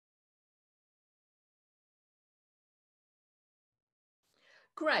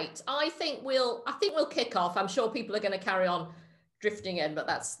Great. I think we'll kick off. I'm sure people are going to carry on drifting in, but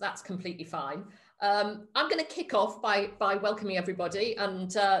that's completely fine. I'm going to kick off by welcoming everybody,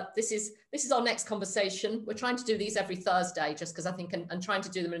 and this is our next conversation. We're trying to do these every Thursday, just because I think, and trying to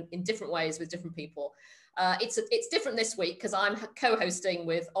do them in different ways with different people. It's different this week because I'm co-hosting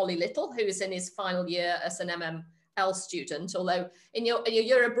with Ollie Little, who is in his final year as an MPhil student. Although in your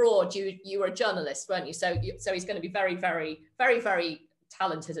year abroad, you were a journalist, weren't you? So he's going to be very, very, very, very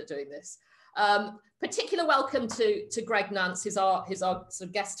talented at doing this. Particular welcome to Greg Nance, who's our sort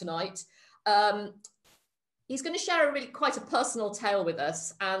of guest tonight. He's going to share quite a personal tale with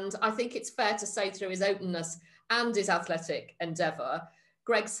us, and I think it's fair to say through his openness and his athletic endeavour,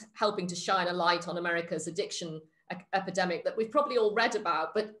 Greg's helping to shine a light on America's addiction epidemic that we've probably all read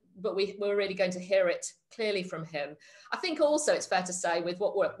about, but we're really going to hear it clearly from him. I think also it's fair to say, with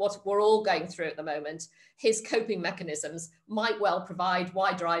what we're all going through at the moment, his coping mechanisms might well provide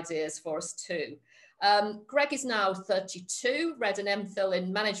wider ideas for us too. Greg is now 32, read an MPhil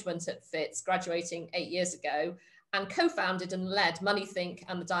in Management at Fitz, graduating 8 years ago, and co-founded and led MoneyThink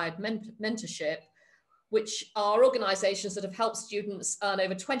and the Diet Mentorship, which are organisations that have helped students earn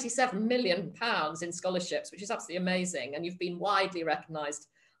over £27 million in scholarships, which is absolutely amazing. And you've been widely recognised,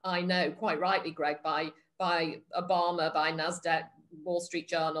 I know, quite rightly, Greg, by Obama, by NASDAQ, Wall Street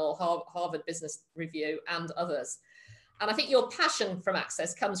Journal, Harvard Business Review, and others. And I think your passion from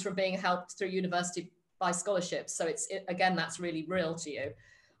Access comes from being helped through university by scholarships. So again, that's really real to you.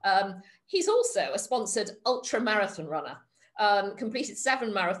 He's also a sponsored ultra marathon runner. Completed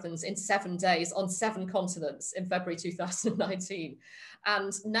 7 marathons in 7 days on 7 continents in February 2019,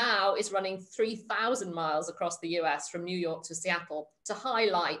 and now is running 3,000 miles across the US from New York to Seattle to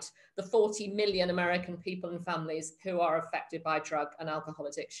highlight the 40 million American people and families who are affected by drug and alcohol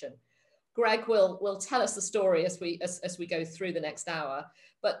addiction. Greg will tell us the story as we go through the next hour,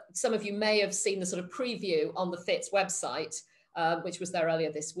 but some of you may have seen the sort of preview on the Fitz website, which was there earlier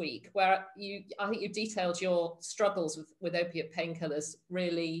this week, where I think you detailed your struggles with opiate painkillers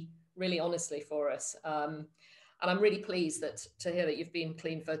really, really honestly for us. And I'm really pleased to hear that you've been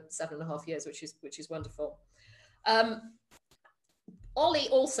clean for 7.5 years, which is wonderful. Ollie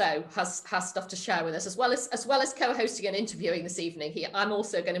also has stuff to share with us, as well as co-hosting and interviewing this evening. I'm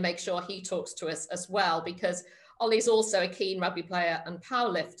also going to make sure he talks to us as well, because Ollie's also a keen rugby player and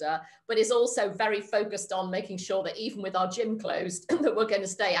powerlifter, but is also very focused on making sure that even with our gym closed, that we're going to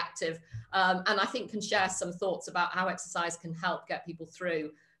stay active. And I think can share some thoughts about how exercise can help get people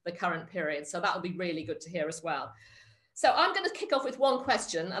through the current period. So that'll be really good to hear as well. So I'm going to kick off with one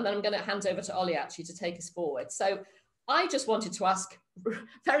question, and then I'm going to hand over to Ollie actually to take us forward. So I just wanted to ask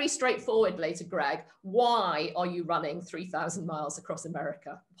very straightforwardly to Greg, why are you running 3,000 miles across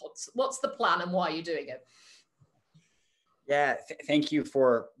America? What's the plan and why are you doing it? Yeah, thank you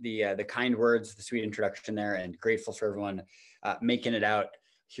for the kind words, the sweet introduction there, and grateful for everyone making it out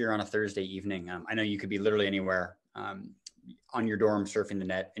here on a Thursday evening. I know you could be literally anywhere on your dorm surfing the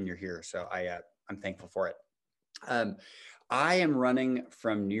net, and you're here, so I'm thankful for it. I am running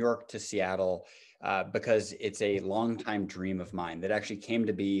from New York to Seattle because it's a longtime dream of mine that actually came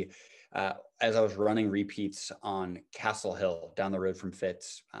to be as I was running repeats on Castle Hill down the road from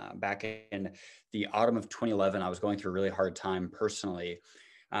Fitz. Back in the autumn of 2011, I was going through a really hard time personally,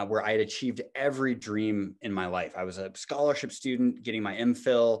 where I had achieved every dream in my life. I was a scholarship student getting my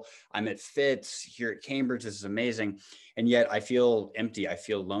MPhil. I'm at Fitz here at Cambridge. This is amazing. And yet I feel empty. I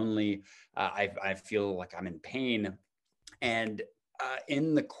feel lonely. I feel like I'm in pain. And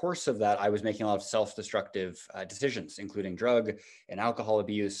in the course of that, I was making a lot of self-destructive decisions, including drug and alcohol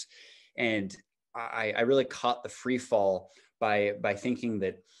abuse. And I really caught the free fall by thinking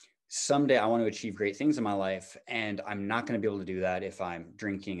that someday I want to achieve great things in my life, and I'm not going to be able to do that if I'm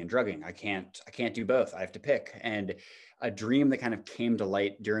drinking and drugging. I can't do both. I have to pick. And a dream that kind of came to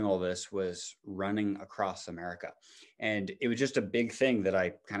light during all this was running across America. And it was just a big thing that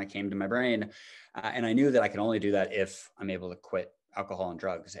I kind of came to my brain. And I knew that I could only do that if I'm able to quit alcohol and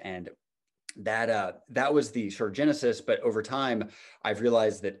drugs. And that was the sort of genesis. But over time, I've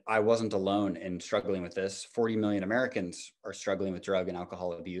realized that I wasn't alone in struggling with this. 40 million Americans are struggling with drug and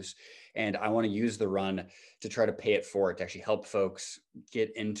alcohol abuse. And I want to use the run to try to pay it forward, to actually help folks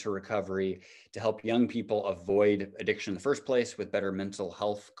get into recovery, to help young people avoid addiction in the first place with better mental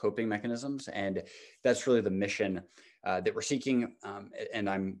health coping mechanisms. And that's really the mission that we're seeking. And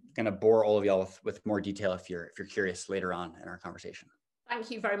I'm going to bore all of y'all with more detail if you're curious later on in our conversation. Thank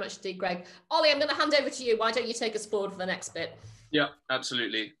you very much indeed, Greg. Ollie, I'm going to hand over to you. Why don't you take us forward for the next bit? Yeah,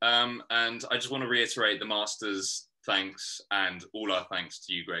 absolutely. And I just want to reiterate the Master's thanks and all our thanks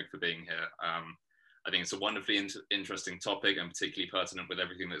to you, Greg, for being here. I think it's a wonderfully interesting topic and particularly pertinent with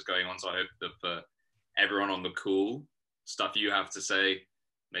everything that's going on. So I hope that for everyone on the call, stuff you have to say,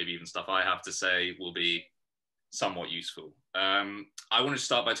 maybe even stuff I have to say, will be somewhat useful. I want to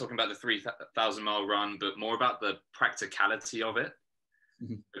start by talking about the 3,000 mile run, but more about the practicality of it,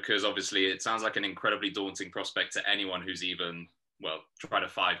 because obviously it sounds like an incredibly daunting prospect to anyone who's even, well, tried a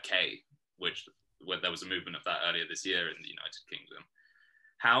 5K, which there was a movement of that earlier this year in the United Kingdom.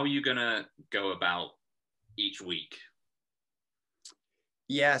 How are you going to go about each week?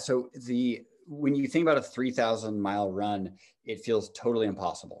 Yeah, so when you think about a 3,000 mile run, it feels totally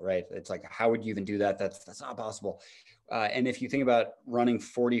impossible, right? It's like, how would you even do that? That's not possible. And if you think about running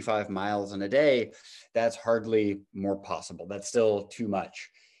 45 miles in a day, that's hardly more possible. That's still too much.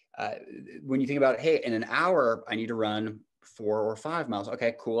 When you think about, hey, in an hour, I need to run 4 or 5 miles.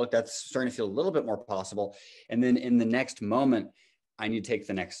 Okay, cool. That's starting to feel a little bit more possible. And then in the next moment, I need to take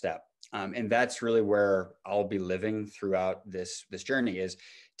the next step. And that's really where I'll be living throughout this journey, is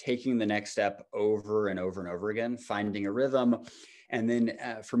taking the next step over and over and over again, finding a rhythm. And then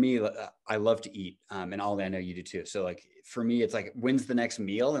for me, I love to eat. And Ollie, I know you do too. So like for me, it's like, when's the next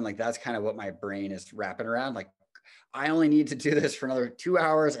meal? And like, that's kind of what my brain is wrapping around. Like, I only need to do this for another 2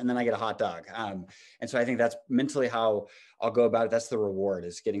 hours and then I get a hot dog. And so I think that's mentally how I'll go about it. That's the reward,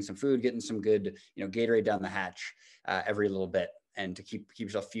 is getting some food, getting some good, Gatorade down the hatch every little bit, and to keep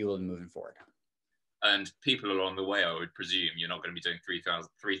yourself fueled and moving forward. And people along the way, I would presume you're not going to be doing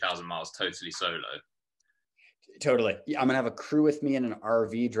 3,000 miles totally solo. Totally. Yeah, I'm going to have a crew with me in an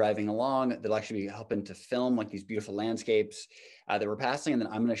RV driving along that'll actually be helping to film like these beautiful landscapes that we're passing. And then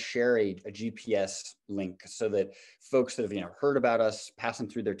I'm going to share a GPS link so that folks that have heard about us passing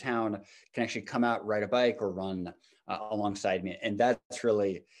through their town can actually come out, ride a bike, or run alongside me. And that's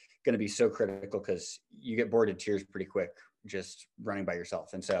really going to be so critical, because you get bored to tears pretty quick just running by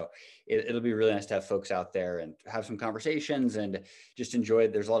yourself. And so it'll be really nice to have folks out there and have some conversations and just enjoy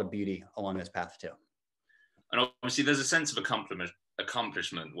it. There's a lot of beauty along this path too. And obviously there's a sense of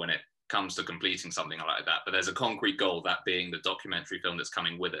accomplishment when it comes to completing something like that, but there's a concrete goal, that being the documentary film that's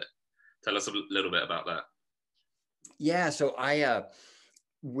coming with it. Tell us a little bit about that. Yeah, so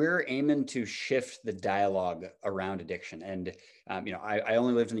we're aiming to shift the dialogue around addiction. And, I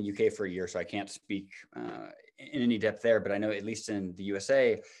only lived in the UK for a year, so I can't speak in any depth there, but I know at least in the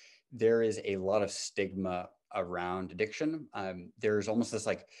USA, there is a lot of stigma around addiction. There's almost this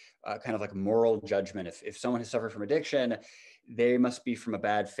kind of like moral judgment. If someone has suffered from addiction, they must be from a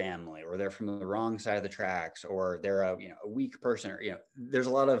bad family, or they're from the wrong side of the tracks, or they're a weak person, or there's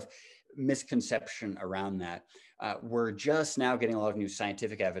a lot of misconception around that. We're just now getting a lot of new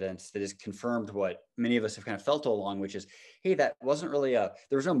scientific evidence that has confirmed what many of us have kind of felt all along, which is, hey, that wasn't really there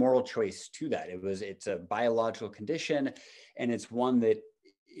was no moral choice to that. It's a biological condition, and it's one that,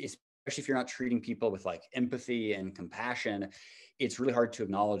 especially if you're not treating people with like empathy and compassion, it's really hard to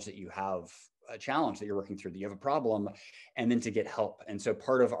acknowledge that you have a challenge that you're working through, that you have a problem, and then to get help. And so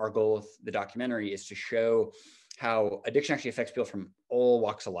part of our goal with the documentary is to show how addiction actually affects people from all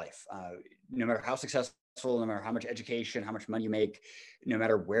walks of life. No matter how successful, no matter how much education, how much money you make, no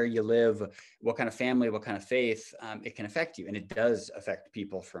matter where you live, what kind of family, what kind of faith, it can affect you. And it does affect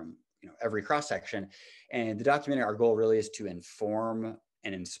people from every cross section. And the documentary, our goal really is to inform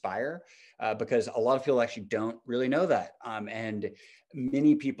and inspire, because a lot of people actually don't really know that. And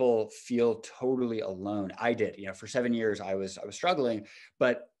many people feel totally alone. I did, for 7 years, I was struggling,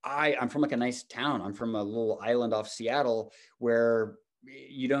 but I'm from like a nice town. I'm from a little island off Seattle where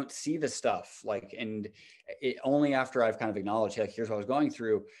you don't see this stuff. And only after I've kind of acknowledged, like, here's what I was going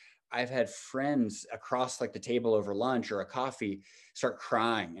through, I've had friends across like the table over lunch or a coffee start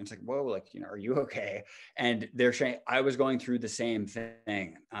crying. And it's like, whoa, like, are you okay? And they're saying I was going through the same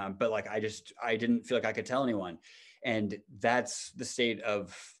thing. But like, I didn't feel like I could tell anyone. And that's the state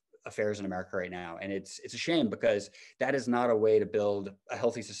of affairs in America right now. And it's a shame, because that is not a way to build a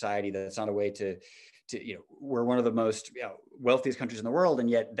healthy society. That's not a way to we're one of the most wealthiest countries in the world, and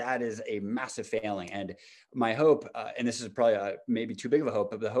yet that is a massive failing. And my hope, and this is probably maybe too big of a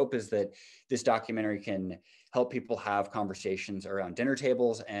hope, but the hope is that this documentary can help people have conversations around dinner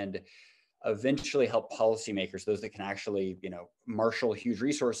tables, and eventually help policymakers, those that can actually marshal huge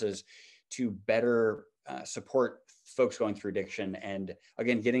resources to better support folks going through addiction, and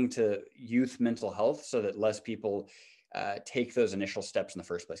again, getting to youth mental health so that less people take those initial steps in the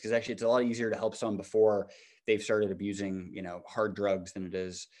first place. Because actually, it's a lot easier to help someone before they've started abusing, hard drugs than it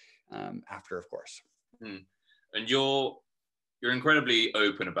is after, of course. And you're incredibly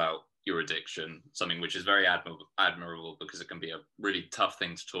open about your addiction, something which is very admirable, because it can be a really tough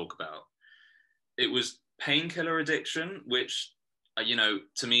thing to talk about. It was painkiller addiction, which you know,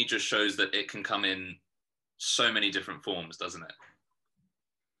 to me just shows that it can come in so many different forms, doesn't it?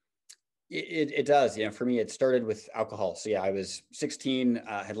 It does. You know, for me, it started with alcohol. So yeah, I was 16,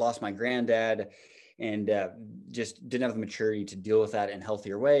 had lost my granddad, and just didn't have the maturity to deal with that in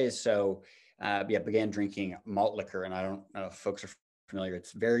healthier ways. So yeah, began drinking malt liquor. And I don't know if folks are familiar.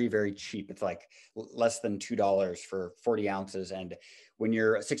 It's very, very cheap. It's like less than $2 for 40 ounces. And when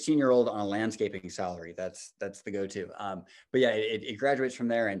you're a 16-year-old on a landscaping salary, that's the go-to. But yeah, it graduates from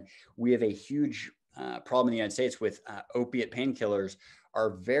there. And we have a huge problem in the United States with opiate painkillers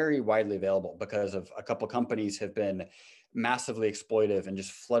are very widely available because of a couple of companies have been massively exploitive and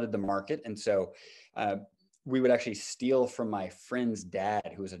just flooded the market. And so we would actually steal from my friend's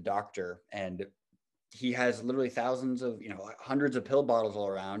dad, who was a doctor, and he has literally thousands of, you know, hundreds of pill bottles all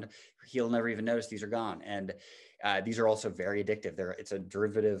around. He'll never even notice these are gone. And these are also very addictive. It's a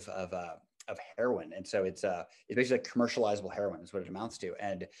derivative of heroin. And so it's basically like commercializable heroin is what it amounts to.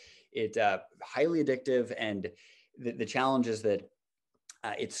 And it highly addictive. And the challenge is that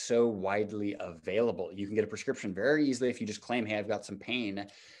it's so widely available. You can get a prescription very easily if you just claim, hey, I've got some pain,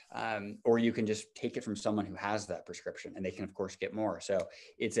 or you can just take it from someone who has that prescription, and they can, of course, get more. So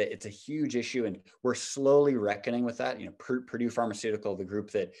it's a huge issue, and we're slowly reckoning with that. You know, Purdue Pharmaceutical, the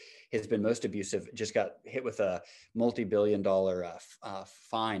group that has been most abusive, just got hit with a multi-billion-dollar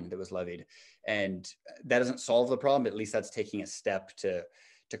fine that was levied, and that doesn't solve the problem, but at least that's taking a step to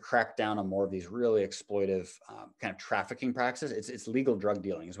crack down on more of these really exploitive kind of trafficking practices. It's legal drug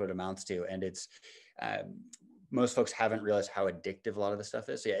dealing is what it amounts to. And it's, most folks haven't realized how addictive a lot of this stuff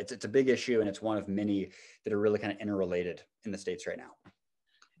is. So yeah, it's a big issue, and it's one of many that are really kind of interrelated in the States right now.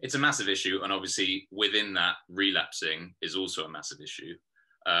 It's a massive issue. And obviously within that, relapsing is also a massive issue.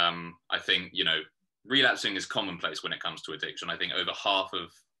 I think, you know, relapsing is commonplace when it comes to addiction. I think over half of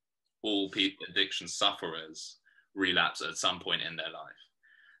all addiction sufferers relapse at some point in their life.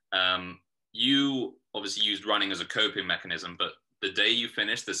 You obviously used running as a coping mechanism, but the day you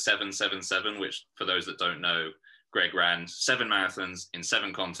finished the 777, which for those that don't know, Greg ran 7 marathons in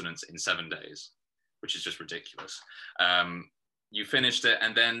 7 continents in 7 days, which is just ridiculous. You finished it,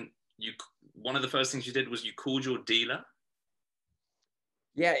 and then one of the first things you did was you called your dealer.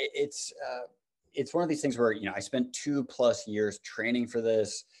 Yeah, it's one of these things where, you know, I spent 2+ years training for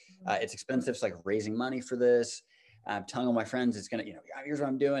this. It's expensive. It's like raising money for this. Telling all my friends it's gonna, you know, here's what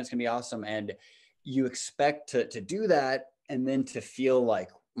I'm doing, it's gonna be awesome. And you expect to do that, and then to feel like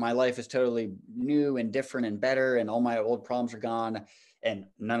my life is totally new and different and better, and all my old problems are gone. And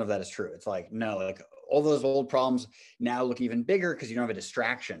none of that is true. It's like, no, like all those old problems now look even bigger because you don't have a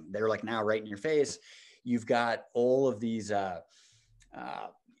distraction. They're like now right in your face. You've got all of these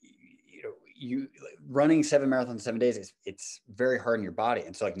you running 7 marathons in 7 days, it's very hard on your body.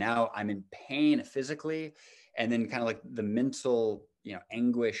 And so like now I'm in pain physically, and then kind of like the mental, you know,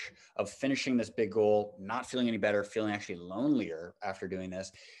 anguish of finishing this big goal, not feeling any better, feeling actually lonelier after doing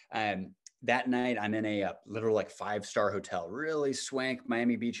this. That night I'm in a literal like 5-star hotel, really swank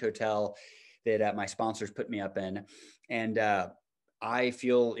Miami Beach hotel that my sponsors put me up in. And I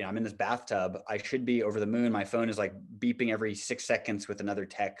feel, you know, I'm in this bathtub. I should be over the moon. My phone is like beeping every 6 seconds with another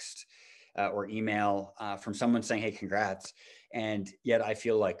text or email from someone saying, hey, congrats. And yet I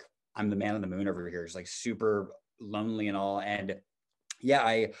feel like I'm the man on the moon over here. It's like super lonely and all. And yeah,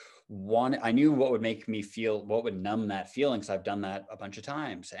 I knew what would make me feel, what would numb that feeling, because I've done that a bunch of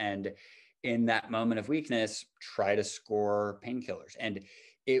times. And in that moment of weakness, try to score painkillers. And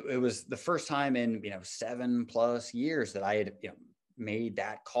it was the first time in, you know, 7+ years that I had, you know, made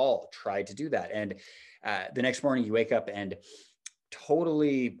that call, tried to do that. And the next morning you wake up and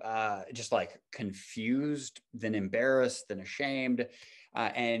totally just like confused, then embarrassed, then ashamed.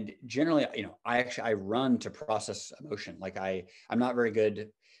 And generally, you know, I run to process emotion. Like I'm not very good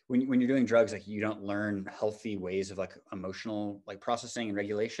when you're doing drugs, like you don't learn healthy ways of like emotional like processing and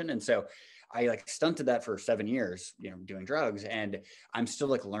regulation. And so I like stunted that for 7 years, you know, doing drugs, and I'm still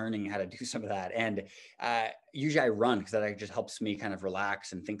like learning how to do some of that. And usually I run because that just helps me kind of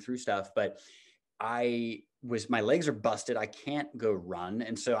relax and think through stuff. But my legs are busted. I can't go run.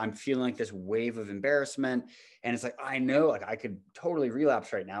 And so I'm feeling like this wave of embarrassment. And it's like, I know, like I could totally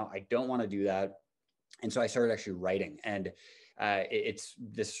relapse right now. I don't want to do that. And so I started actually writing, and it's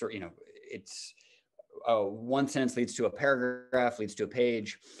this sort, you know, it's one sentence leads to a paragraph, leads to a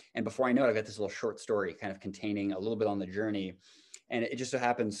page. And before I know it, I got this little short story kind of containing a little bit on the journey. And it just so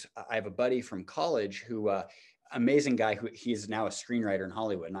happens, I have a buddy from college who, amazing guy, who he's now a screenwriter in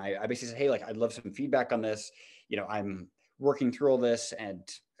Hollywood. And I basically said, hey, like, I'd love some feedback on this. You know, I'm working through all this, and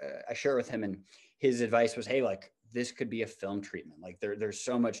I share it with him. And his advice was, hey, like, this could be a film treatment. Like there's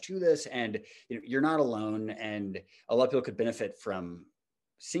so much to this, and you're not alone, and a lot of people could benefit from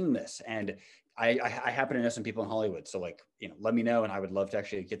seeing this. And I happen to know some people in Hollywood, so like, let me know, and I would love to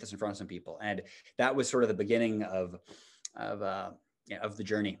actually get this in front of some people. And that was sort of the beginning of the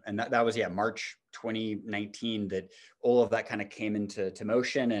journey. And that was March 2019 that all of that kind of came into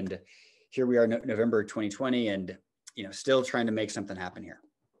motion. And here we are, November 2020, and still trying to make something happen here.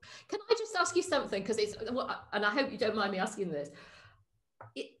 Can I just ask you something? Because and I hope you don't mind me asking this.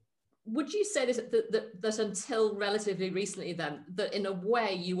 Would you say that until relatively recently then, that in a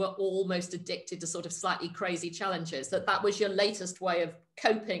way you were almost addicted to sort of slightly crazy challenges, that was your latest way of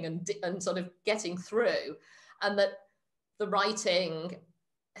coping and sort of getting through, and that the writing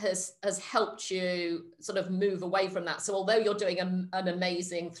has helped you sort of move away from that? So although you're doing an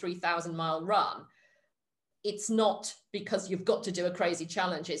amazing 3,000-mile run, it's not because you've got to do a crazy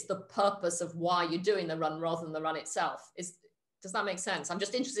challenge. It's the purpose of why you're doing the run rather than the run itself. Does that make sense? I'm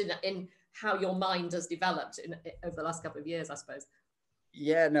just interested in how your mind has developed over the last couple of years, I suppose.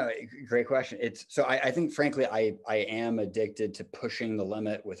 Yeah, no, great question. I think, frankly, I am addicted to pushing the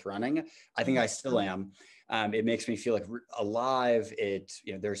limit with running. I think I still am. It makes me feel like alive.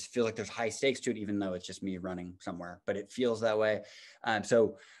 Feels like there's high stakes to it, even though it's just me running somewhere, but it feels that way. And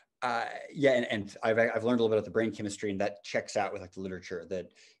I've learned a little bit of the brain chemistry, and that checks out with like the literature, that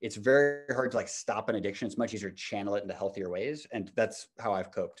it's very hard to like stop an addiction. It's much easier to channel it into healthier ways. And that's how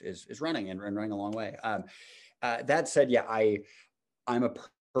I've coped is running and running a long way. That said, I'm a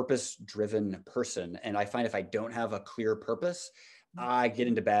purpose-driven person. And I find if I don't have a clear purpose, I get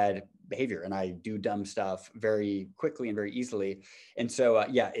into bad behavior and I do dumb stuff very quickly and very easily. And so,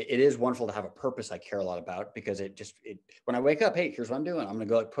 it is wonderful to have a purpose I care a lot about, because when I wake up, hey, here's what I'm doing. I'm going to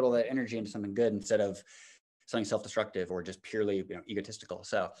go put all that energy into something good instead of something self-destructive or just purely, egotistical.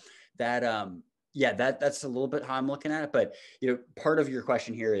 So that's a little bit how I'm looking at it. But, part of your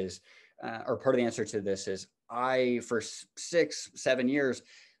question here is, or part of the answer to this is, I, for 6-7 years,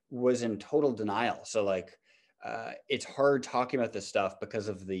 was in total denial. So like, it's hard talking about this stuff because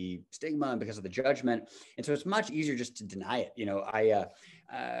of the stigma and because of the judgment. And so it's much easier just to deny it.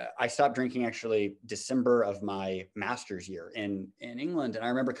 I stopped drinking actually December of my master's year in England. And I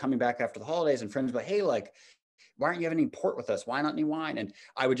remember coming back after the holidays and friends were like, hey, like, why aren't you having any port with us? Why not any wine? And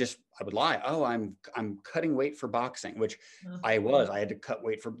I would lie. Oh, I'm cutting weight for boxing, which I had to cut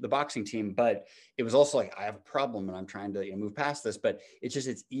weight for the boxing team, but it was also like, I have a problem and I'm trying to move past this. But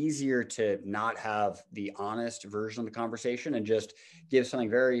it's easier to not have the honest version of the conversation and just give something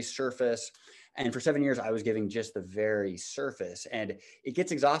very surface. And for 7 years, I was giving just the very surface. And it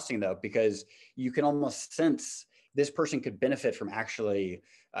gets exhausting though, because you can almost sense this person could benefit from actually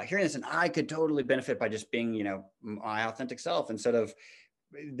hearing this, and I could totally benefit by just being, my authentic self instead of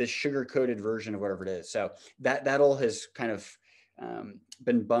the sugar-coated version of whatever it is. So that all has kind of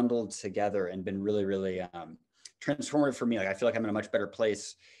been bundled together and been really, really transformative for me. Like I feel like I'm in a much better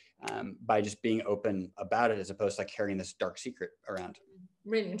place by just being open about it, as opposed to like carrying this dark secret around.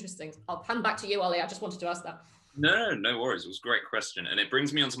 Really interesting. I'll hand back to you, Ollie. I just wanted to ask that. No worries. It was a great question, and it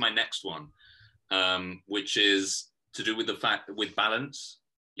brings me on to my next one, which is to do with the fact that with balance.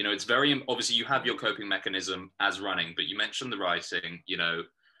 It's very, obviously you have your coping mechanism as running, but you mentioned the writing,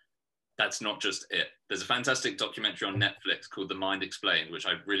 that's not just it. There's a fantastic documentary on Netflix called The Mind Explained, which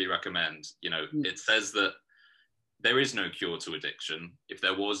I really recommend. It says that there is no cure to addiction. If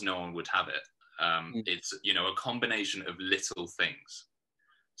there was, no one would have it. It's, a combination of little things.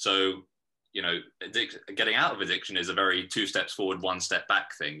 So, getting out of addiction is a very 2 steps forward, 1 step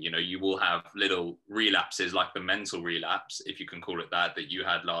back thing. You will have little relapses, like the mental relapse, if you can call it that you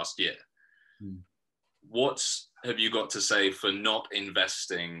had last year. What have you got to say for not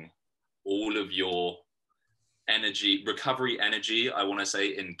investing all of your energy, recovery energy, I want to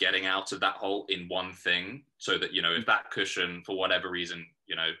say, in getting out of that hole in one thing, so that, if that cushion for whatever reason,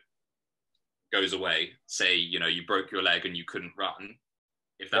 goes away, say, you broke your leg and you couldn't run,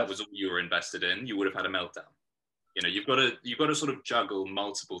 if that was all you were invested in, you would have had a meltdown. You've got to sort of juggle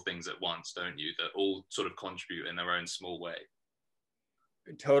multiple things at once, don't you? That all sort of contribute in their own small way.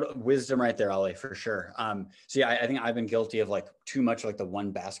 Total wisdom right there, Ollie, for sure. I think I've been guilty of like too much like the one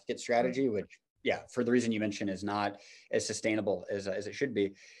basket strategy, which for the reason you mentioned is not as sustainable as it should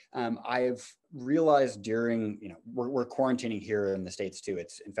be. I've realized during, we're quarantining here in the States too.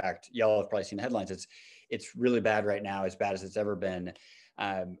 It's, in fact, y'all have probably seen the headlines. It's really bad right now, as bad as it's ever been.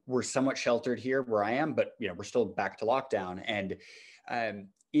 We're somewhat sheltered here where I am, but we're still back to lockdown. And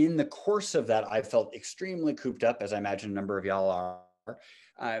in the course of that, I felt extremely cooped up, as I imagine a number of y'all are.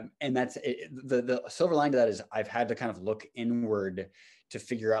 And that's the silver line to that is I've had to kind of look inward to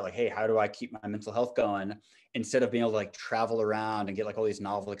figure out like, hey, how do I keep my mental health going? instead of being able to like travel around and get like all these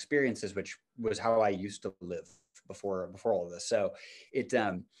novel experiences, which was how I used to live before all of this. So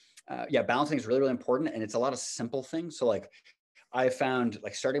yeah, balancing is really, really important. And it's a lot of simple things. So like I found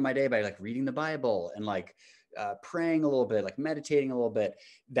like starting my day by like reading the Bible and like praying a little bit, like meditating a little bit,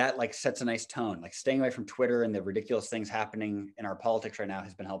 that like sets a nice tone. Like staying away from Twitter and the ridiculous things happening in our politics right now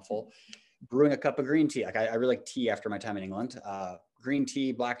has been helpful. Brewing a cup of green tea. Like I really like tea after my time in England. Green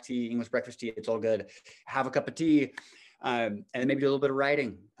tea, black tea, English breakfast tea, it's all good. Have a cup of tea. And then maybe do a little bit of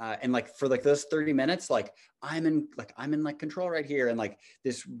writing. And like for like those 30 minutes, like I'm in like control right here. And like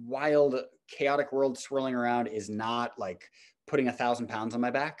this wild, chaotic world swirling around is not like putting 1,000 pounds on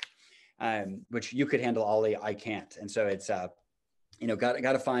my back, which you could handle, Ollie, I can't. And so it's, you know, got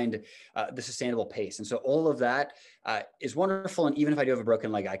to find the sustainable pace. And so all of that is wonderful. And even if I do have a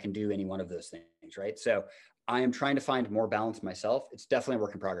broken leg, I can do any one of those things, right? So I am trying to find more balance myself. It's definitely a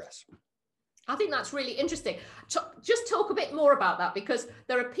work in progress. I think that's really interesting. Just talk a bit more about that, because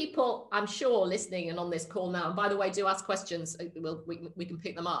there are people, I'm sure, listening and on this call now, and by the way, do ask questions, we can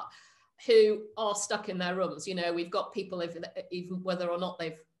pick them up, who are stuck in their rooms. You know, we've got people, even whether or not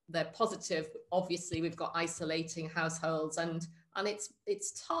they're positive, obviously we've got isolating households, and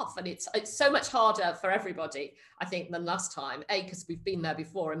it's tough, and it's so much harder for everybody, I think, than last time. A, because we've been there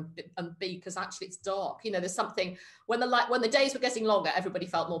before, and B, because actually it's dark. You know, there's something when the days were getting longer, everybody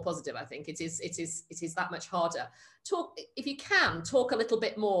felt more positive. I think it is that much harder. Talk, if you can, talk a little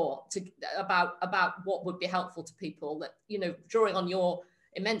bit more about what would be helpful to people, that, you know, drawing on your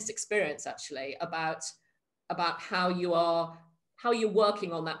immense experience actually about how you're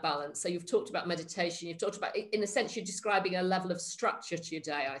working on that balance. So you've talked about meditation, you've talked about, in a sense, you're describing a level of structure to your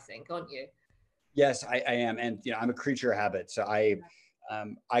day, I think, aren't you? Yes, I am. And, you know, I'm a creature of habit. So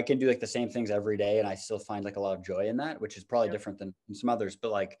I can do like the same things every day, and I still find like a lot of joy in that, which is probably different than some others.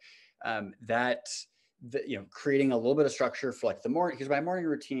 But like you know, creating a little bit of structure for like the morning, because my morning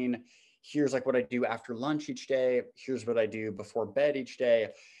routine, here's like what I do after lunch each day. Here's what I do before bed each day.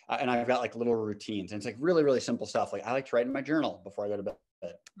 And I've got like little routines, and it's like really, really simple stuff. Like I like to write in my journal before I go to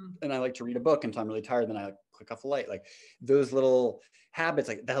bed, and I like to read a book until I'm really tired. Then I click off the light. Like those little habits,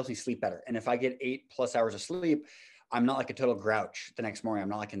 like that helps me sleep better. And if I get 8+ hours of sleep, I'm not like a total grouch the next morning. I'm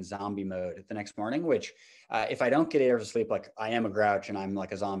not like in zombie mode the next morning, which if I don't get 8 hours of sleep, like I am a grouch and I'm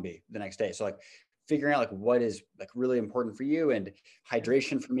like a zombie the next day. So like figuring out like what is like really important for you, and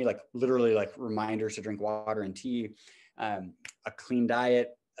hydration for me, like literally like reminders to drink water and tea, a clean diet,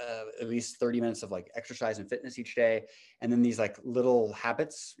 at least 30 minutes of like exercise and fitness each day. And then these like little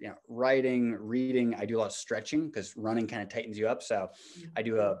habits, you know, writing, reading. I do a lot of stretching because running kind of tightens you up. So I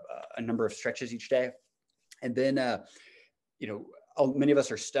do a number of stretches each day. And then, you know, many of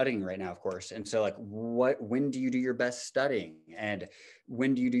us are studying right now, of course. And so like when do you do your best studying, and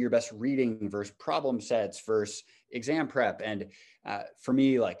when do you do your best reading versus problem sets versus exam prep? And for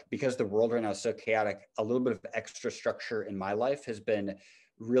me, like, because the world right now is so chaotic, a little bit of extra structure in my life has been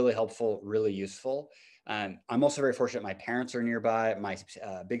really helpful, really useful. I'm also very fortunate. My parents are nearby. My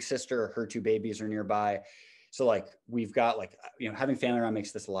big sister, her 2 babies are nearby. So like we've got like, you know, having family around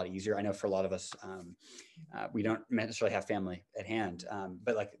makes this a lot easier. I know for a lot of us, we don't necessarily have family at hand,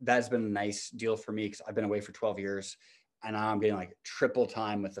 but like that's been a nice deal for me, because I've been away for 12 years and now I'm getting like triple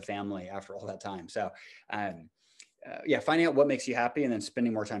time with the family after all that time. So yeah, finding out what makes you happy and then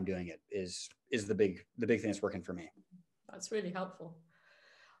spending more time doing it is the big thing that's working for me. That's really helpful.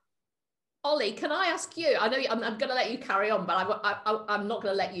 Ollie, can I ask you, I know I'm going to let you carry on, but I'm not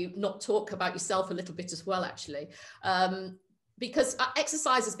going to let you not talk about yourself a little bit as well, actually, because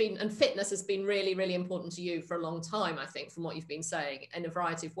exercise has been, and fitness has been really, really important to you for a long time, I think, from what you've been saying in a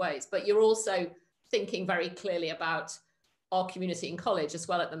variety of ways. But you're also thinking very clearly about our community in college as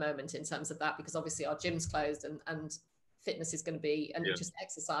well at the moment in terms of that, because obviously our gym's closed, and fitness is going to be, and just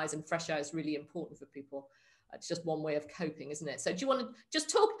exercise and fresh air is really important for people. It's just one way of coping, isn't it? So do you want to just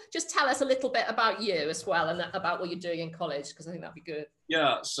tell us a little bit about you as well, and about what you're doing in college, because I think that'd be good.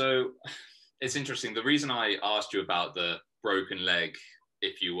 Yeah, so it's interesting. The reason I asked you about the broken leg,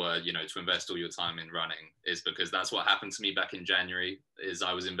 if you were, you know, to invest all your time in running, is because that's what happened to me back in January. Is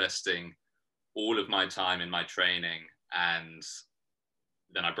I was investing all of my time in my training, and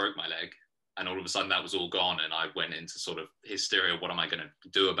then I broke my leg, and all of a sudden that was all gone, and I went into sort of hysteria. What am I going to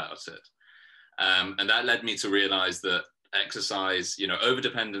do about it? And that led me to realize that exercise, you know,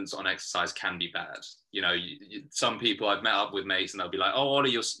 overdependence on exercise can be bad. You know, some people, I've met up with mates and they'll be like, oh,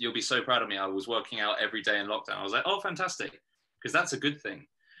 Ollie, you'll be so proud of me. I was working out every day in lockdown. I was like, oh, fantastic, because that's a good thing.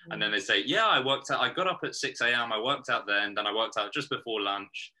 Mm-hmm. And then they say, yeah, I got up at 6 a.m. I worked out then I worked out just before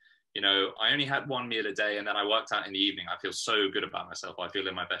lunch. You know, I only had 1 meal a day, and then I worked out in the evening. I feel so good about myself. I feel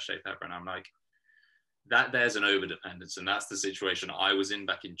in my best shape ever. And I'm like, that there's an overdependence, and that's the situation I was in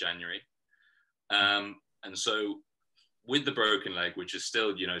back in January. And so with the broken leg, which is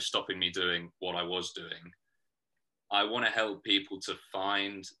still, you know, stopping me doing what I was doing, I want to help people to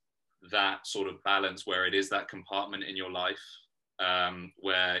find that sort of balance where it is that compartment in your life,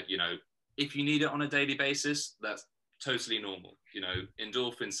 where, you know, if you need it on a daily basis, that's totally normal. You know,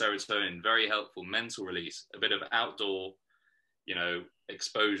 endorphin, serotonin, very helpful, mental release, a bit of outdoor, you know,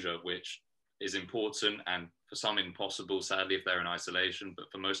 exposure, which is important and for some impossible, sadly, if they're in isolation,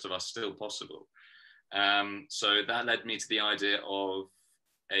 but for most of us still possible. So that led me to the idea of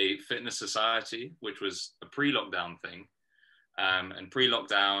a fitness society, which was a pre-lockdown thing. And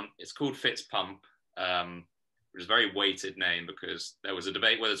pre-lockdown, it's called Fitz Pump, which is a very weighted name because there was a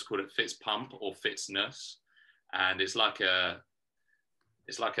debate whether to call it Fitz Pump or Fitzness. And it's like a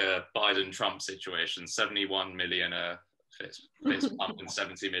Biden-Trump situation, 71 million Fitz Pump and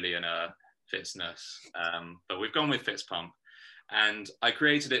 70 million Fitzness. But we've gone with Fitz Pump. And I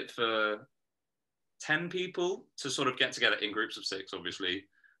created it for 10 people to sort of get together in groups of 6, obviously,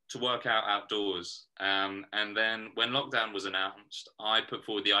 to work out outdoors. And then when lockdown was announced, I put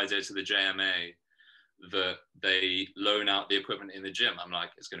forward the idea to the JMA that they loan out the equipment in the gym. I'm like,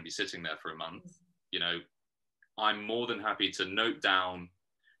 it's going to be sitting there for a month. You know, I'm more than happy to note down,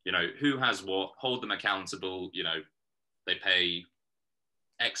 you know, who has what, hold them accountable. You know, they pay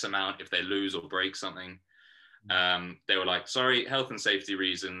X amount if they lose or break something. They were like, sorry, health and safety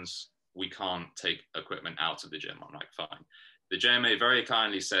reasons, we can't take equipment out of the gym. I'm like, fine. The JMA very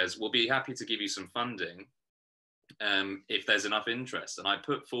kindly says, we'll be happy to give you some funding if there's enough interest. And I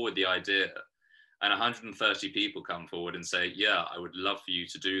put forward the idea, and 130 people come forward and say, yeah, I would love for you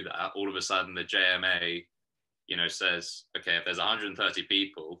to do that. All of a sudden, the JMA, you know, says, okay, if there's 130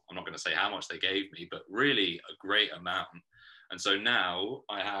 people, I'm not going to say how much they gave me, but really a great amount. And so now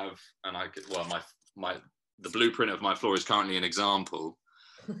I have, and I could, well, the blueprint of my floor is currently an example.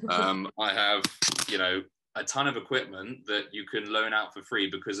 I have, you know, a ton of equipment that you can loan out for free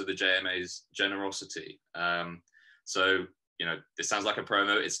because of the JMA's generosity. So, you know, this sounds like a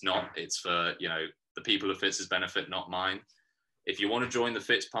promo. It's not. It's for, you know, the people of Fitz's benefit, not mine. If you want to join the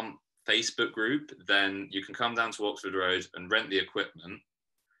Fitz Pump Facebook group, then you can come down to Oxford Road and rent the equipment.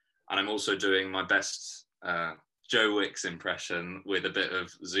 And I'm also doing my best Joe Wicks impression with a bit of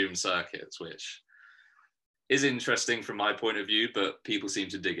Zoom circuits, which is interesting from my point of view, but people seem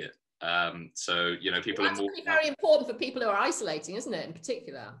to dig it. So, you know, people are more... That's very important for people who are isolating, isn't it, in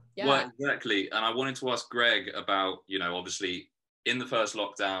particular? Yeah. Well, exactly. And I wanted to ask Greg about, you know, obviously in the first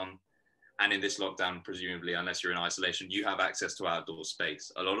lockdown and in this lockdown, presumably, unless you're in isolation, you have access to outdoor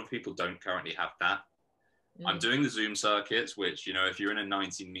space. A lot of people don't currently have that. I'm doing the Zoom circuits, which, you know, if you're in a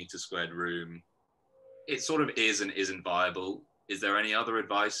 19 meter squared room, it sort of is and isn't viable. Is there any other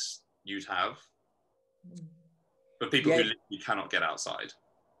advice you'd have for people who literally cannot get outside?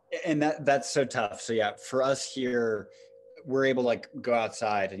 And that's so tough. So yeah, for us here, we're able to like go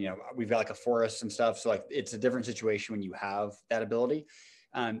outside and, you know, we've got like a forest and stuff. So like, it's a different situation when you have that ability.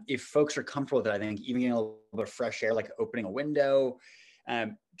 If folks are comfortable with it, I think even getting a little bit of fresh air, like opening a window,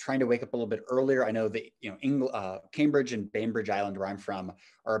 trying to wake up a little bit earlier. I know that, you know, Cambridge and Bainbridge Island, where I'm from,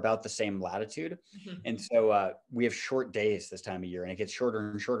 are about the same latitude. And so we have short days this time of year, and it gets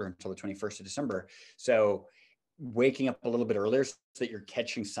shorter and shorter until the 21st of December. So waking up a little bit earlier so that you're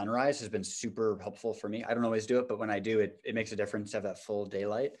catching sunrise has been super helpful for me. I don't always do it, but when I do, it makes a difference to have that full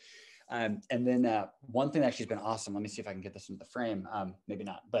daylight. And then one thing that actually has been awesome, let me see if I can get this into the frame, maybe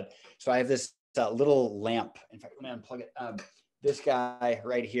not, but so I have this little lamp. In fact, let me unplug it. This guy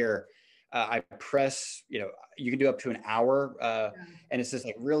right here, I press, you know, you can do up to an hour, and it's this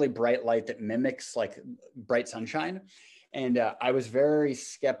like really bright light that mimics like bright sunshine. And I was very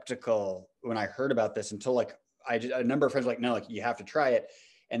skeptical when I heard about this until like, a number of friends were like, no, like you have to try it.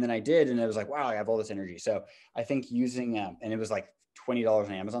 And then I did, and it was like, wow, I have all this energy. So I think using, and it was like $20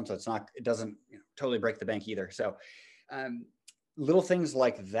 on Amazon. So it doesn't, you know, totally break the bank either. So little things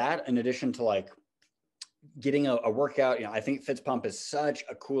like that, in addition to like getting a workout, you know, I think Fitz Pump is such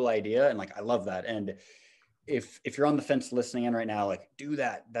a cool idea. And like, I love that. And if you're on the fence listening in right now, like do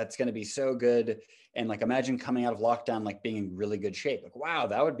that. That's going to be so good. And like, imagine coming out of lockdown, like being in really good shape. Like, wow,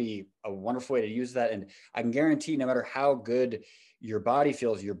 that would be a wonderful way to use that. And I can guarantee no matter how good your body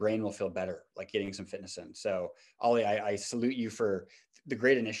feels, your brain will feel better, like getting some fitness in. So Ollie, I salute you for the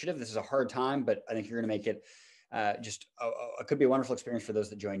great initiative. This is a hard time, but I think you're going to make it it could be a wonderful experience for those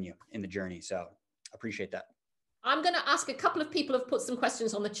that join you in the journey. So appreciate that. I'm going to ask a couple of people have put some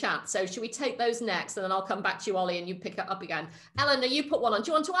questions on the chat. So should we take those next? And then I'll come back to you, Ollie, and you pick it up again. Eleanor, you put one on.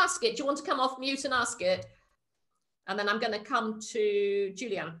 Do you want to ask it? Do you want to come off mute and ask it? And then I'm going to come to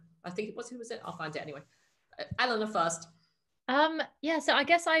Julianne. I think it was, who was it? I'll find it anyway. Eleanor first. Yeah, so I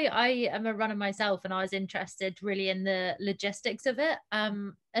guess I am a runner myself, and I was interested really in the logistics of it,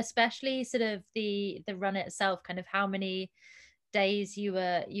 especially sort of the run itself, kind of how many days you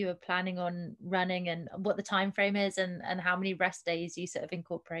were planning on running, and what the time frame is, and how many rest days you sort of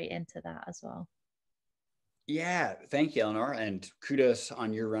incorporate into that as well. Yeah, thank you, Eleanor, and kudos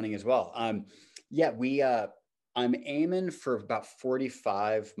on your running as well. Yeah, I'm aiming for about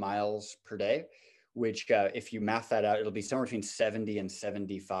 45 miles per day, which if you math that out, it'll be somewhere between 70 and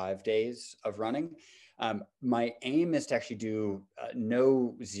 75 days of running. My aim is to actually do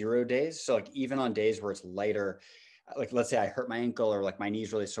no 0 days. So like even on days where it's lighter, like let's say I hurt my ankle or like my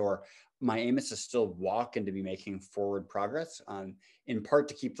knee's really sore, my aim is to still walk and to be making forward progress, in part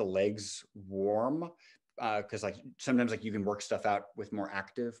to keep the legs warm, because like sometimes like you can work stuff out with more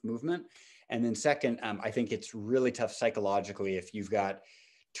active movement. And then second, I think it's really tough psychologically if you've got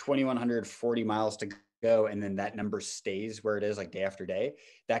 2,140 miles to go and then that number stays where it is like day after day.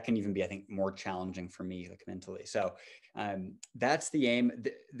 That can even be, I think, more challenging for me like mentally. So that's the aim.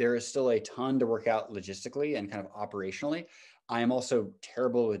 There is still a ton to work out logistically and kind of operationally. I am also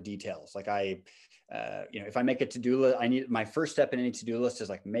terrible with details. Like if I make a to-do list, my first step in any to-do list is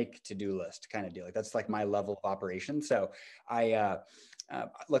like make to-do list kind of deal. Like that's like my level of operation. So I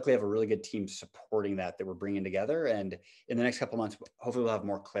luckily have a really good team supporting that we're bringing together. And in the next couple of months, hopefully we'll have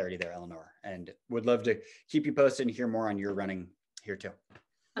more clarity there, Eleanor, and would love to keep you posted and hear more on your running here too.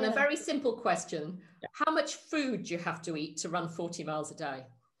 And a very simple question. Yeah. How much food do you have to eat to run 40 miles a day?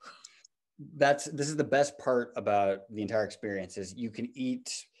 This is the best part about the entire experience is you can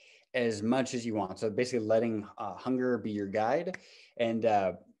eat as much as you want. So basically letting hunger be your guide. And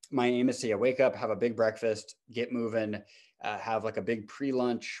my aim is to wake up, have a big breakfast, get moving, have like a big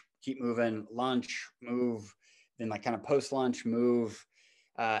pre-lunch, keep moving, lunch, move, then like kind of post-lunch, move,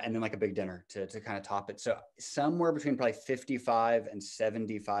 and then like a big dinner to kind of top it. So somewhere between probably 55 and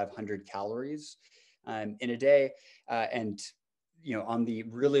 7,500 calories in a day. And on the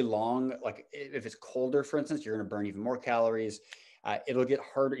really long, like if it's colder, for instance, you're going to burn even more calories. It'll get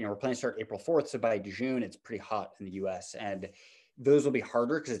harder. We're planning to start April 4th. So by June, it's pretty hot in the US. And those will be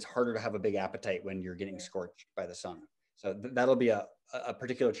harder because it's harder to have a big appetite when you're getting scorched by the sun. So that'll be a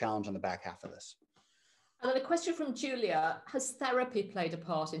particular challenge on the back half of this. And then a question from Julia. Has therapy played a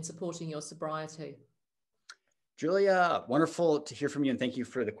part in supporting your sobriety? Julia, wonderful to hear from you. And thank you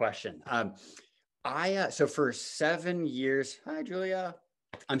for the question. So for 7 years, hi, Julia.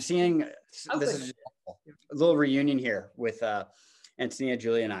 I'm seeing, this is a little reunion here with Antonia,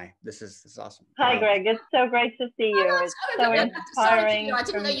 Julia, and I. This is awesome. Hi, Greg. It's so great to see you. It's so inspiring. I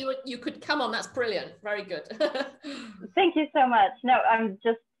didn't know you could come on. That's brilliant. Very good. Thank you so much. No, I'm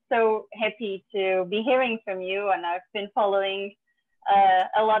just so happy to be hearing from you. And I've been following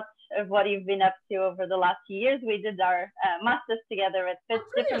a lot of what you've been up to over the last few years. We did our masters together at Fitz,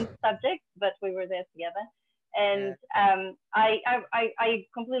 different subjects, but we were there together. And I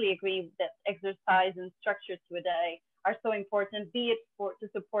completely agree that exercise and structure to a day are so important, be it to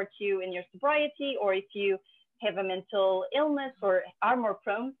support you in your sobriety, or if you have a mental illness or are more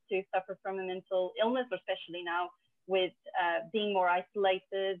prone to suffer from a mental illness, especially now with being more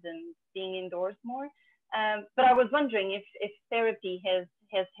isolated and being indoors more. But I was wondering if therapy has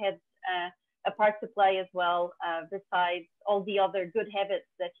had a part to play as well, besides all the other good habits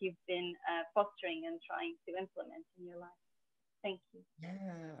that you've been fostering and trying to implement in your life. Thank you.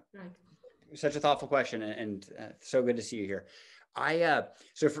 Yeah, such a thoughtful question, and so good to see you here.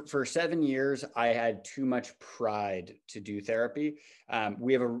 So for 7 years, I had too much pride to do therapy.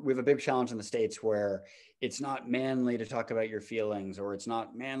 We have a big challenge in the States where it's not manly to talk about your feelings, or it's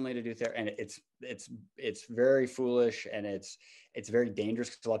not manly to do therapy, and it's very foolish, and it's very dangerous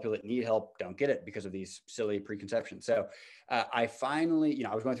because a lot of people that need help don't get it because of these silly preconceptions. So I finally,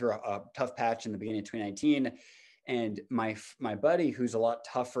 I was going through a tough patch in the beginning of 2019. And my buddy, who's a lot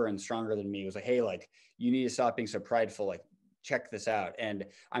tougher and stronger than me, was like, hey, like, you need to stop being so prideful, like, check this out. And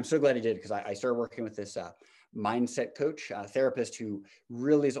I'm so glad he did, because I started working with this mindset coach, therapist, who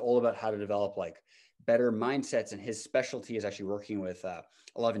really is all about how to develop like better mindsets. And his specialty is actually working with a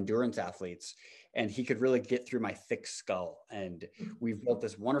lot of endurance athletes. And he could really get through my thick skull. And we've built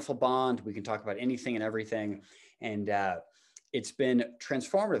this wonderful bond. We can talk about anything and everything. And it's been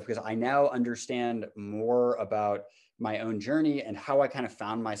transformative because I now understand more about my own journey and how I kind of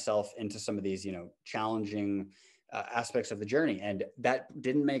found myself into some of these, challenging aspects of the journey. And that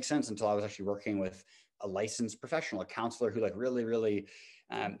didn't make sense until I was actually working with a licensed professional, a counselor who like really, really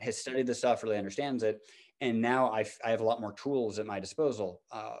has studied this stuff, really understands it. And now I have a lot more tools at my disposal.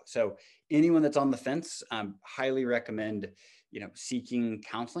 So anyone that's on the fence, highly recommend, seeking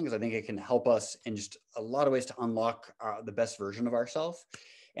counseling, because I think it can help us in just a lot of ways to unlock the best version of ourselves.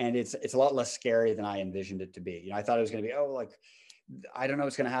 And it's a lot less scary than I envisioned it to be. I thought it was going to be, I don't know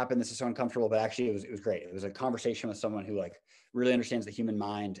what's going to happen. This is so uncomfortable, but actually it was great. It was a conversation with someone who really understands the human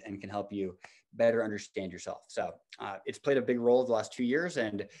mind and can help you better understand yourself. So it's played a big role the last 2 years,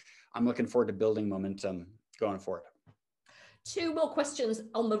 and I'm looking forward to building momentum going forward. 2 more questions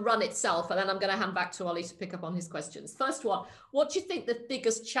on the run itself, and then I'm going to hand back to Ollie to pick up on his questions. First one, what do you think the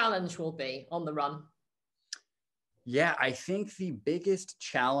biggest challenge will be on the run? Yeah, I think the biggest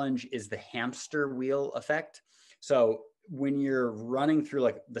challenge is the hamster wheel effect. So when you're running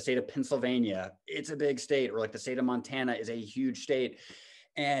through the state of Pennsylvania, it's a big state, or the state of Montana is a huge state,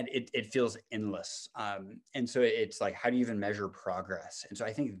 and it feels endless. And so it's how do you even measure progress? And so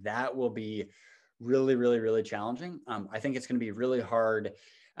I think that will be really, really, really challenging. I think it's going to be really hard.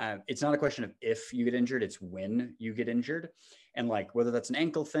 It's not a question of if you get injured, it's when you get injured. And whether that's an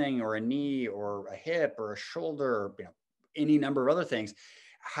ankle thing or a knee or a hip or a shoulder, or, any number of other things,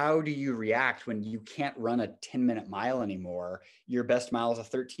 how do you react when you can't run a 10-minute mile anymore? Your best mile is a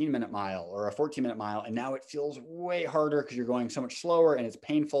 13-minute mile or a 14-minute mile. And now it feels way harder because you're going so much slower and it's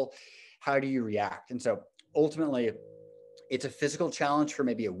painful. How do you react? And so ultimately, it's a physical challenge for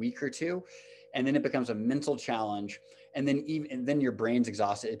maybe a week or two. And then it becomes a mental challenge. And then your brain's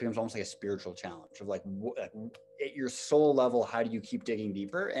exhausted. It becomes almost like a spiritual challenge of at your soul level, how do you keep digging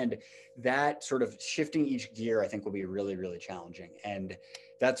deeper? And that sort of shifting each gear, I think, will be really, really challenging. And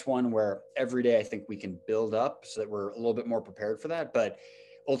that's one where every day I think we can build up so that we're a little bit more prepared for that. But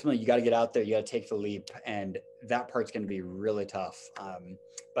ultimately, you got to get out there, you got to take the leap. And that part's going to be really tough.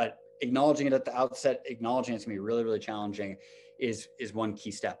 But acknowledging it at the outset, acknowledging it's going to be really, really challenging is one key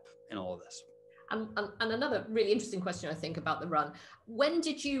step in all of this. And another really interesting question, I think, about the run. When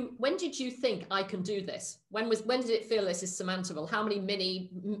did you think I can do this? When did it feel this is surmountable? How many mini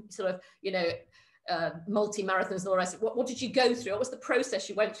sort of, multi-marathons and all the rest? What did you go through? What was the process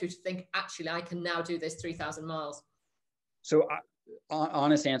you went through to think, actually, I can now do this 3,000 miles? So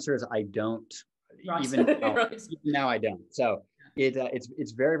honest answer is I don't. Right. Even now, right. Even now I don't. So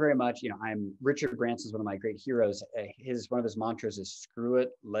it's very, very much, Richard Branson's one of my great heroes. One of his mantras is screw it,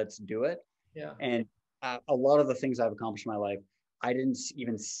 let's do it. Yeah. And a lot of the things I've accomplished in my life, I didn't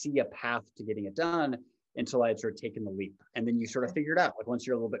even see a path to getting it done until I had sort of taken the leap. And then you sort of figure it out, once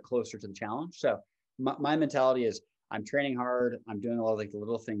you're a little bit closer to the challenge. So my mentality is I'm training hard. I'm doing a lot of the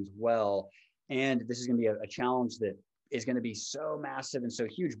little things well. And this is going to be a challenge that is going to be so massive and so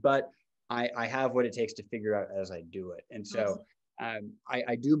huge, but I have what it takes to figure out as I do it. And so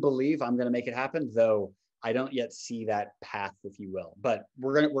I do believe I'm going to make it happen, though I don't yet see that path, if you will, but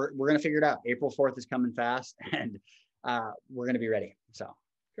we're gonna figure it out. April 4th is coming fast, and we're gonna be ready. So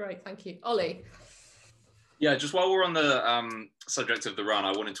great, thank you, Ollie. Yeah, just while we're on the subject of the run,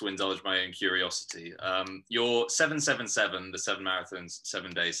 I wanted to indulge my own curiosity. Your 777, the 7 marathons,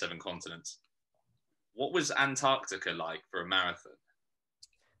 7 days, 7 continents. What was Antarctica like for a marathon?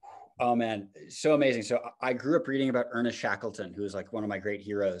 Oh man, so amazing. So I grew up reading about Ernest Shackleton, who is one of my great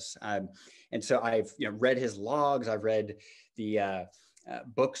heroes. And so I've read his logs. I've read the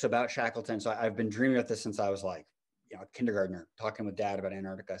books about Shackleton. So I've been dreaming about this since I was a kindergartner, talking with Dad about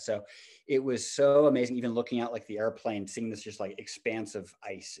Antarctica. So it was so amazing, even looking out the airplane, seeing this just expanse of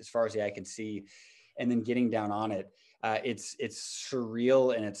ice as far as the eye can see, and then getting down on it. It's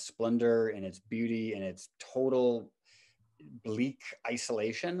surreal in its splendor and its beauty and its total bleak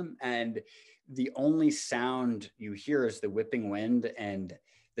isolation, and the only sound you hear is the whipping wind and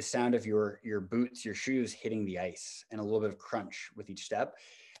the sound of your boots, your shoes hitting the ice, and a little bit of crunch with each step.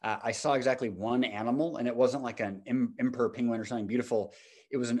 I saw exactly one animal, and it wasn't like an emperor penguin or something beautiful.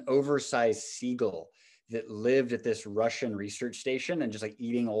 It was an oversized seagull that lived at this Russian research station and just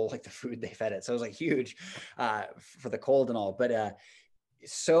eating all the food they fed it. So it was huge for the cold and all, but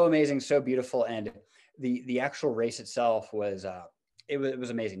so amazing, so beautiful. And the actual race itself was it was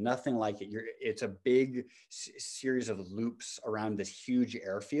amazing. Nothing like it. It's a big series of loops around this huge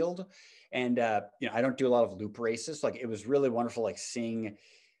airfield, and I don't do a lot of loop races. It was really wonderful, seeing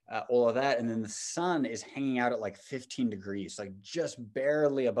all of that. And then the sun is hanging out at 15 degrees, just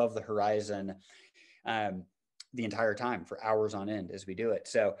barely above the horizon, the entire time for hours on end as we do it.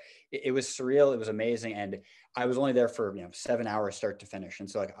 So it was surreal. It was amazing. And I was only there for 7 hours start to finish.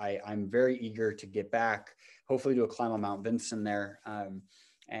 And so I'm very eager to get back, hopefully do a climb on Mount Vinson there,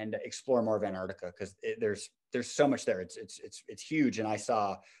 and explore more of Antarctica, because there's so much there. It's huge. And I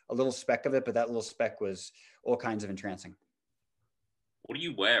saw a little speck of it, but that little speck was all kinds of entrancing. what are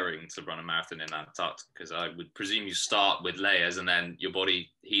you wearing to run a marathon in Antarctica? Because I would presume you start with layers and then your body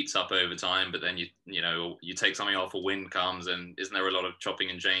heats up over time, but then you take something off, a wind comes, and isn't there a lot of chopping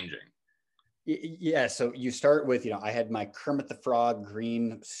and changing? Yeah, so you start with, I had my Kermit the Frog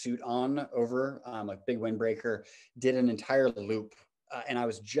green suit on over, like big windbreaker, did an entire loop, and I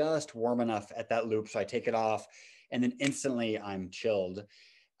was just warm enough at that loop, so I take it off, and then instantly I'm chilled.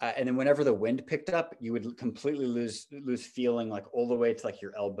 And then whenever the wind picked up, you would completely lose feeling, like all the way to like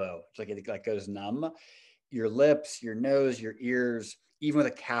your elbow. It's like it like goes numb. Your lips, your nose, your ears, even with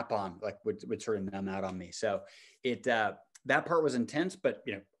a cap on, like would sort of numb out on me. So it that part was intense, but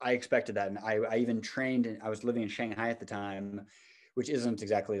I expected that, and I even trained. And I was living in Shanghai at the time, which isn't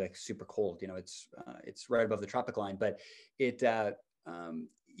exactly like super cold. It's right above the tropic line, but it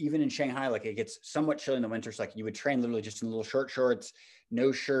even in Shanghai, like it gets somewhat chilly in the winters. Like you would train literally just in little short shorts,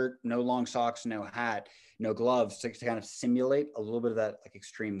 no shirt, no long socks, no hat, no gloves, to kind of simulate a little bit of that like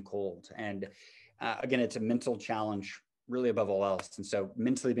extreme cold. And again, it's a mental challenge really above all else. And so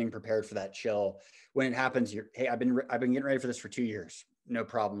mentally being prepared for that chill when it happens, hey, I've been getting ready for this for 2 years. No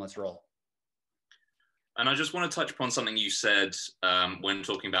problem. Let's roll. And I just want to touch upon something you said when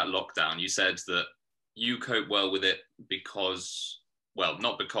talking about lockdown. You said that you cope well with it because, well,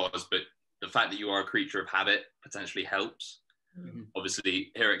 not because, but the fact that you are a creature of habit potentially helps. Mm-hmm.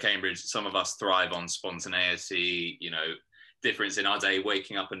 Obviously, here at Cambridge, some of us thrive on spontaneity, difference in our day,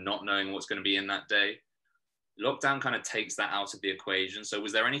 waking up and not knowing what's going to be in that day. Lockdown kind of takes that out of the equation. So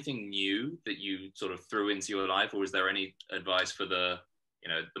was there anything new that you sort of threw into your life, or was there any advice for the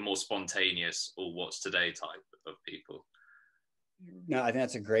more spontaneous or what's today type of people? No, I think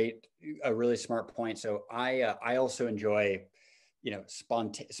that's a really smart point. So I also enjoy,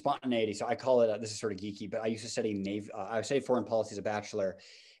 spontaneity. So I call it, this is sort of geeky, but I used to study Navy. I studied foreign policy as a bachelor,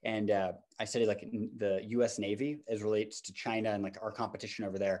 and I studied like the U.S. Navy as relates to China and like our competition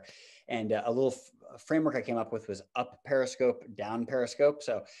over there. And a little framework I came up with was up periscope, down periscope.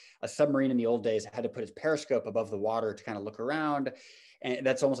 So a submarine in the old days had to put its periscope above the water to kind of look around. And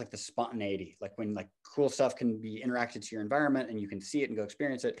that's almost like the spontaneity, like when like cool stuff can be interacted to your environment and you can see it and go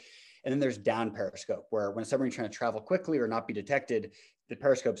experience it. And then there's down periscope, where when somebody's trying to travel quickly or not be detected, the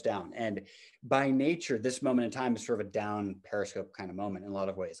periscope's down. And by nature, this moment in time is sort of a down periscope kind of moment in a lot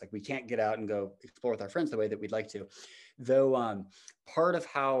of ways. Like we can't get out and go explore with our friends the way that we'd like to. Though part of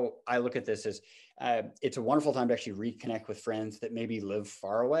how I look at this is it's a wonderful time to actually reconnect with friends that maybe live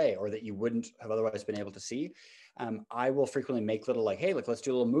far away or that you wouldn't have otherwise been able to see. I will frequently make little like, hey, look, let's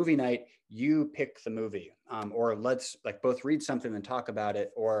do a little movie night. You pick the movie, or let's like both read something and talk about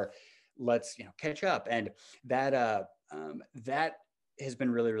it, or let's catch up. And that has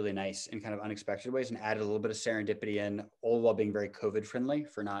been really, really nice in kind of unexpected ways, and added a little bit of serendipity in, all while being very COVID friendly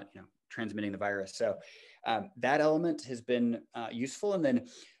for not transmitting the virus. So that element has been useful. And then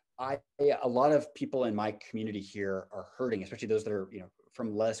a lot of people in my community here are hurting, especially those that are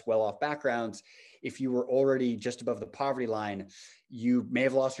from less well-off backgrounds. If you were already just above the poverty line, you may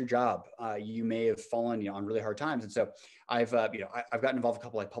have lost your job. You may have fallen on really hard times. And so I've gotten involved in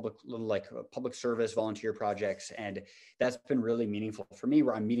a couple public service volunteer projects, and that's been really meaningful for me,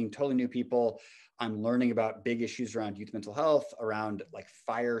 where I'm meeting totally new people. I'm learning about big issues around youth mental health, around like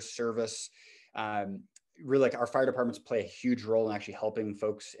fire service. Really, like our fire departments play a huge role in actually helping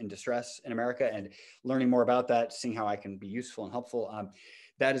folks in distress in America, and learning more about that, seeing how I can be useful and helpful.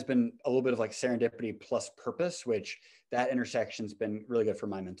 That has been a little bit of like serendipity plus purpose, which that intersection's been really good for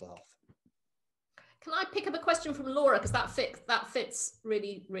my mental health. Can I pick up a question from Laura, because that fits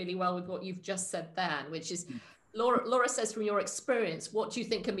really, really well with what you've just said then, which is, Laura says, from your experience, what do you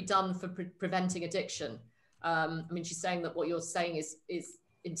think can be done for preventing addiction? I mean, she's saying that what you're saying is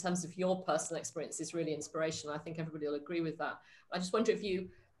in terms of your personal experience is really inspirational. I think everybody will agree with that. I just wonder if you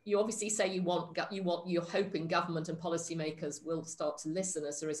obviously say you're hoping government and policymakers will start to listen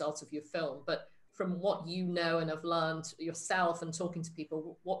as a result of your film, but from what you know and have learned yourself and talking to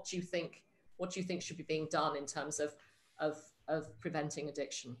people, what do you think should be being done in terms of preventing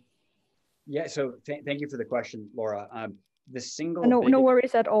addiction? Yeah, so thank you for the question, Laura. No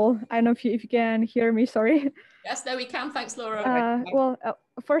worries at all. I don't know if you can hear me, sorry. Yes, no, we can. Thanks, Laura.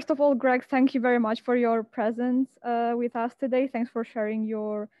 First of all, Greg, thank you very much for your presence with us today. Thanks for sharing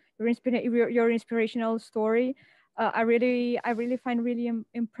your inspirational story. I really find really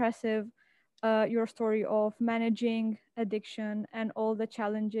impressive your story of managing addiction and all the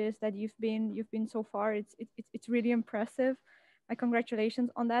challenges that you've been so far. It's really impressive. My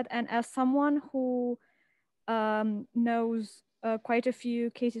congratulations on that. And as someone who knows quite a few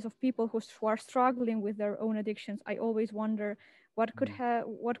cases of people who are struggling with their own addictions, I always wonder what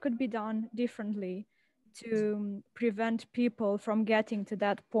could be done differently to prevent people from getting to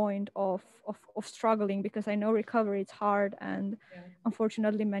that point of struggling, because I know recovery is hard, and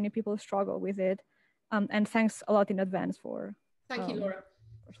unfortunately many people struggle with it. And thanks a lot in advance for thank you, Laura.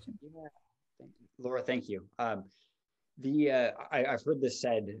 question. Yeah, thank you. Laura, thank you. I've heard this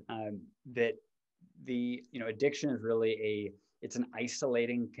said that addiction is really it's an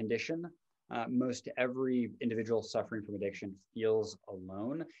isolating condition. Most every individual suffering from addiction feels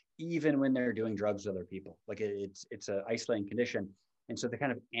alone, even when they're doing drugs with other people. Like it's an isolating condition. And so the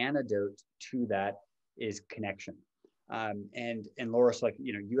kind of antidote to that is connection. And Laura's like,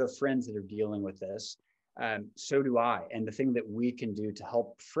 you have friends that are dealing with this. So do I. And the thing that we can do to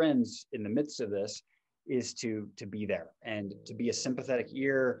help friends in the midst of this is to be there and to be a sympathetic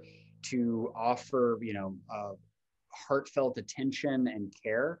ear, to offer, heartfelt attention and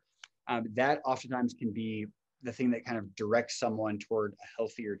care. That oftentimes can be the thing that kind of directs someone toward a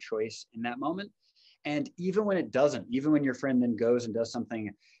healthier choice in that moment. And even when it doesn't, even when your friend then goes and does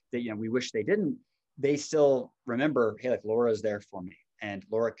something that, we wish they didn't, they still remember, hey, like Laura is there for me, and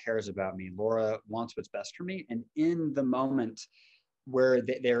Laura cares about me. Laura wants what's best for me. And in the moment where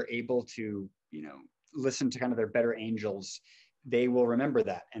they're able to, listen to kind of their better angels, they will remember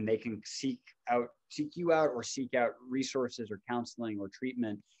that, and they can seek you out or seek out resources or counseling or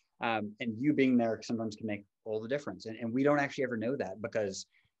treatment. And you being there sometimes can make all the difference. And we don't actually ever know that because,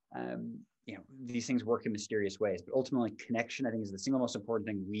 these things work in mysterious ways. But ultimately, connection, I think, is the single most important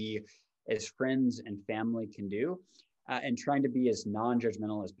thing we as friends and family can do. And trying to be as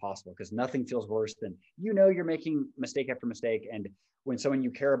non-judgmental as possible, because nothing feels worse than, you're making mistake after mistake. And when someone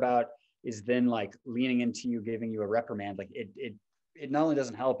you care about is then like leaning into you, giving you a reprimand, like it not only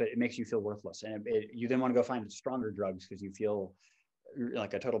doesn't help, it makes you feel worthless. And you then want to go find stronger drugs because you feel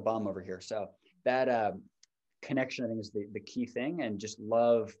like a total bum over here. So that connection, I think, is the key thing. And just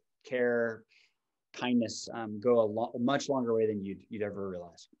love, care, kindness go a much longer way than you'd ever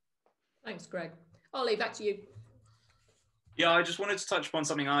realize. Thanks, Greg. Ollie, back to you. Yeah, I just wanted to touch upon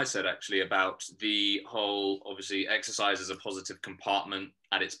something I said actually about the whole, obviously, exercise is a positive compartment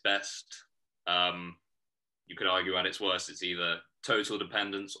at its best. You could argue at its worst, it's either total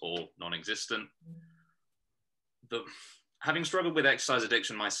dependence or non-existent. Having struggled with exercise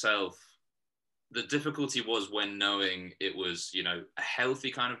addiction myself, the difficulty was when knowing it was, a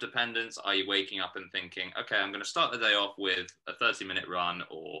healthy kind of dependence, i.e. waking up and thinking, okay, I'm going to start the day off with a 30-minute run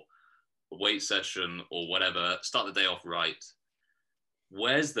or a weight session or whatever, start the day off right.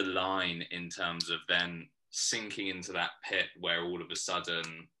 Where's the line in terms of then sinking into that pit where all of a sudden,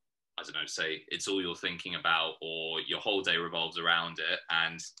 I don't know, say it's all you're thinking about, or your whole day revolves around it,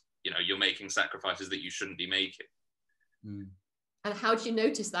 and you're making sacrifices that you shouldn't be making. Mm. And how do you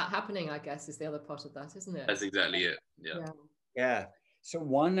notice that happening, I guess, is the other part of that, isn't it? That's exactly it. Yeah. So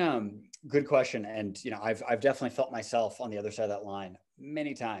one good question, and I've definitely felt myself on the other side of that line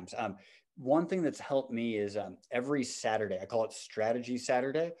many times. One thing that's helped me is every Saturday, I call it Strategy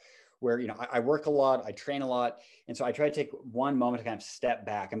Saturday, where I work a lot, I train a lot, and so I try to take one moment to kind of step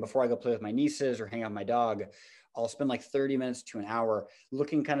back. And before I go play with my nieces or hang out with my dog, I'll spend like 30 minutes to an hour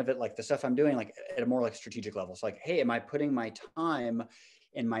looking kind of at like the stuff I'm doing, like at a more like strategic level. So like, hey, am I putting my time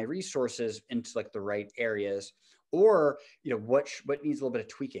and my resources into like the right areas? Or, what needs a little bit of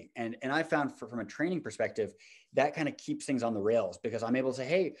tweaking? And I found from a training perspective, that kind of keeps things on the rails, because I'm able to say,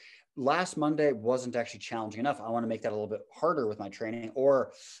 hey, last Monday wasn't actually challenging enough. I want to make that a little bit harder with my training.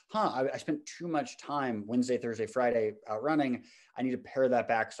 Or, I spent too much time Wednesday, Thursday, Friday out running. I need to pare that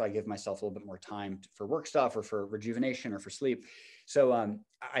back so I give myself a little bit more time for work stuff or for rejuvenation or for sleep. So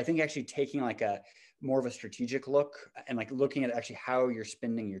I think actually taking like a more of a strategic look and like looking at actually how you're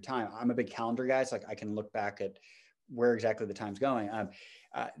spending your time. I'm a big calendar guy, so like I can look back at where exactly the time's going.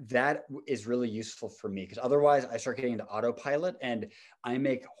 That is really useful for me, because otherwise I start getting into autopilot and I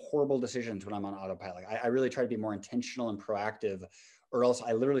make horrible decisions when I'm on autopilot. I really try to be more intentional and proactive, or else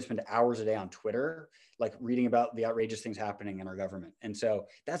I literally spend hours a day on Twitter, like reading about the outrageous things happening in our government. And so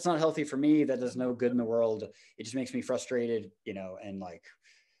that's not healthy for me. That does no good in the world. It just makes me frustrated, and like,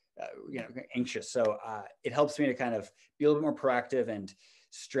 anxious. So it helps me to kind of be a little bit more proactive, and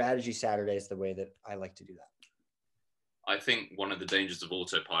Strategy Saturday is the way that I like to do that. I think one of the dangers of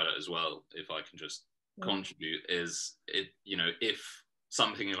autopilot as well, if I can just contribute, is if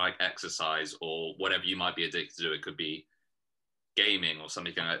something like exercise or whatever you might be addicted to, it could be gaming or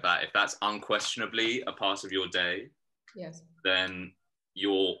something like that. If that's unquestionably a part of your day, yes, then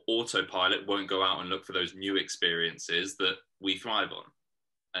your autopilot won't go out and look for those new experiences that we thrive on.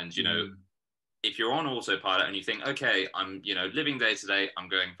 And, if you're on autopilot and you think, okay, I'm, living day to day, I'm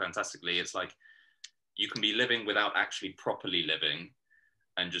going fantastically. It's like, you can be living without actually properly living.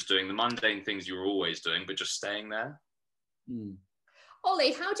 and just doing the mundane things you were always doing, but just staying there.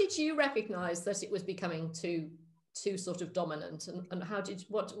 Ollie, how did you recognize that it was becoming too sort of dominant, and how did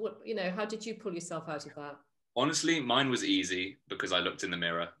how did you pull yourself out of that? Honestly, mine was easy because I looked in the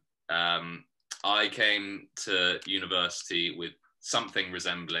mirror. I came to university with something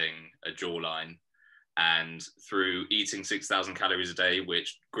resembling a jawline, and through eating 6,000 calories a day,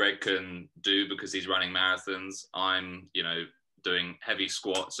 which Greg can do because he's running marathons, I'm, doing heavy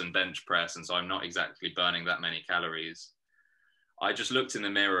squats and bench press, and so I'm not exactly burning that many calories. I just looked in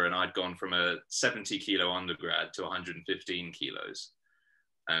the mirror and I'd gone from a 70 kilo undergrad to 115 kilos.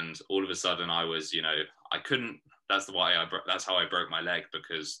 And all of a sudden I was, I couldn't, that's how I broke my leg,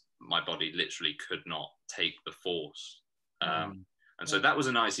 because my body literally could not take the force. And so that was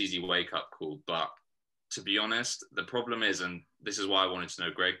a nice, easy wake up call. But to be honest, the problem is, and this is why I wanted to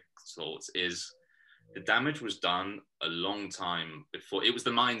know Greg's thoughts, is the damage was done a long time before. It was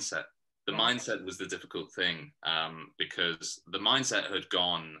the mindset. The mindset was the difficult thing, because the mindset had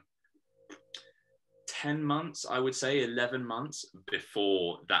gone 10 months, I would say 11 months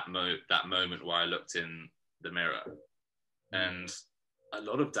before that moment where I looked in the mirror. And a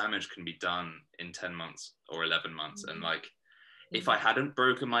lot of damage can be done in 10 months or 11 months. And if I hadn't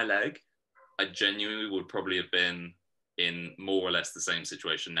broken my leg, I genuinely would probably have been in more or less the same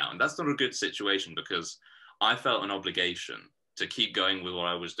situation now. And that's not a good situation, because I felt an obligation to keep going with what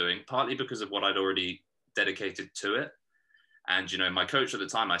I was doing, partly because of what I'd already dedicated to it. And, my coach at the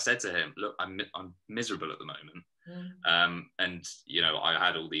time, I said to him, look, I'm miserable at the moment. And, I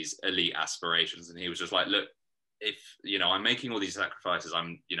had all these elite aspirations, and he was just like, look, if, I'm making all these sacrifices,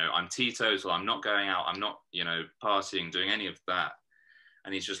 I'm teetotal, I'm not going out, I'm not, partying, doing any of that.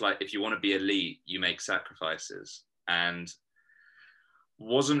 And he's just like, if you want to be elite, you make sacrifices. And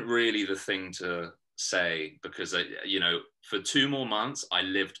wasn't really the thing to say, because for 2 more months I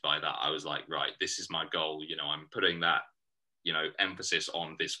lived by that. I was like, right, this is my goal, I'm putting that emphasis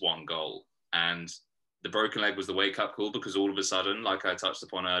on this one goal. And the broken leg was the wake up call, because all of a sudden, like I touched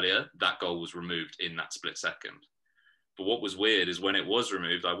upon earlier, that goal was removed in that split second. But what was weird is when it was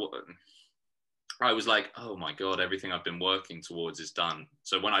removed, I was like, oh my God, everything I've been working towards is done.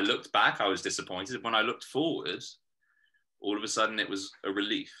 So when I looked back, I was disappointed. When I looked forward, all of a sudden it was a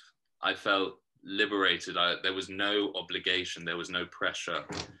relief. I felt liberated. There was no obligation. There was no pressure.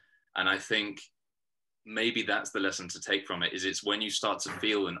 And I think maybe that's the lesson to take from it, is it's when you start to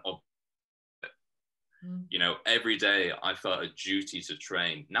feel an every day I felt a duty to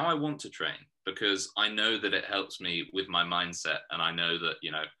train. Now I want to train because I know that it helps me with my mindset. And I know that,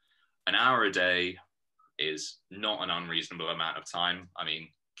 an hour a day is not an unreasonable amount of time. I mean,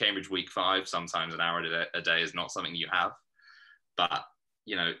 Cambridge week 5, sometimes an hour a day is not something you have. But,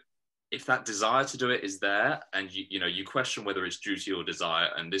 if that desire to do it is there, and you question whether it's duty or desire,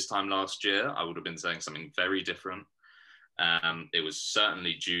 and this time last year, I would have been saying something very different. It was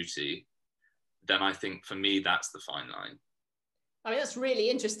certainly duty. Then I think for me, that's the fine line. I mean, that's really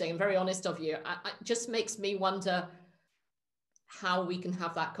interesting and very honest of you. It just makes me wonder how we can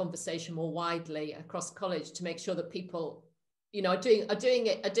have that conversation more widely across college to make sure that people, are doing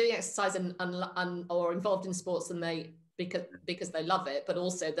exercise and or involved in sports because they love it, but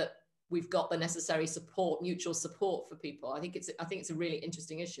also that we've got the necessary support, mutual support for people. I think it's a really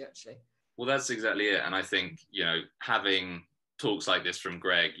interesting issue, actually. Well, that's exactly it. And I think, having talks like this from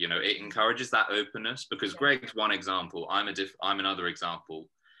Greg, it encourages that openness, because Greg's one example, I'm another example.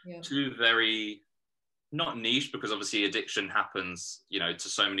 Two very, not niche, because obviously addiction happens, to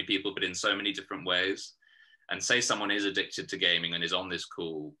so many people, but in so many different ways. And say someone is addicted to gaming and is on this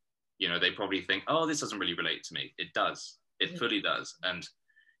call, they probably think, oh, this doesn't really relate to me. It does. It fully does. And,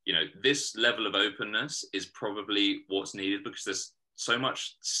 this level of openness is probably what's needed, because there's so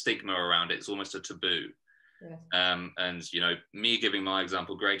much stigma around it. It's almost a taboo. And, me giving my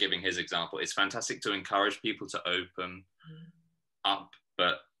example, Greg giving his example, it's fantastic to encourage people to open up.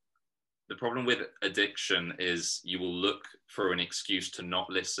 But the problem with addiction is you will look for an excuse to not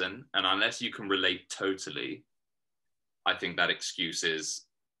listen. And unless you can relate totally, I think that excuse is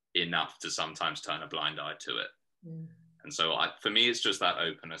enough to sometimes turn a blind eye to it. And so for me, it's just that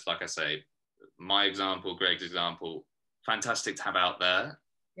openness. Like I say, my example, Greg's example, fantastic to have out there.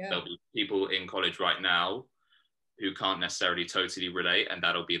 There'll be people in college right now who can't necessarily totally relate, and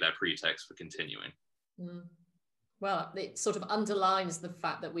that'll be their pretext for continuing. Well, it sort of underlines the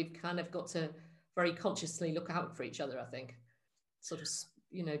fact that we've kind of got to very consciously look out for each other, I think. Sort of,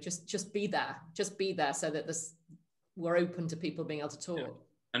 just be there so that we're open to people being able to talk.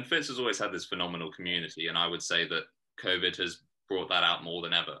 And Fitz has always had this phenomenal community, and I would say that COVID has brought that out more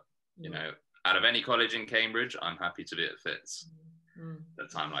than ever. Out of any college in Cambridge, I'm happy to be at Fitz. at a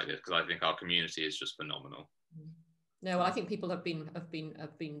time like this, because I think our community is just phenomenal. No, I think people have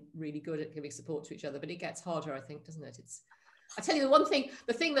been really good at giving support to each other, but it gets harder, I think, doesn't it? I tell you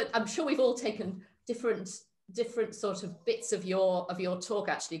the thing that I'm sure we've all taken different sort of bits of your talk,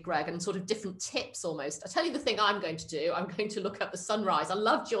 actually, Greg, and sort of different tips almost. I tell you the thing I'm going to do. I'm going to look at the sunrise. I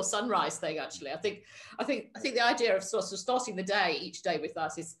loved your sunrise thing, actually. I think the idea of sort of starting the day each day with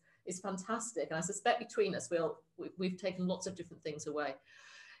that is fantastic, and I suspect between us we've taken lots of different things away.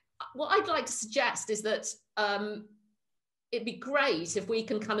 What I'd like to suggest is that it'd be great if we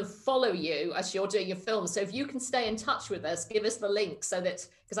can kind of follow you as you're doing your film. So if you can stay in touch with us, give us the link, so that,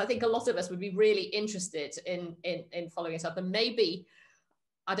 because I think a lot of us would be really interested in following it up. And maybe,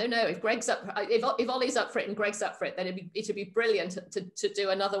 I don't know, if Greg's up, if Ollie's up for it and Greg's up for it, then it'd be brilliant to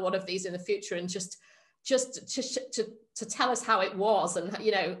do another one of these in the future, and just to tell us how it was, and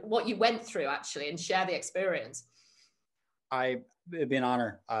what you went through actually, and share the experience. It'd be an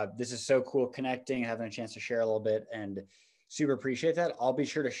honor. This is so cool, connecting, having a chance to share a little bit, and super appreciate that. I'll be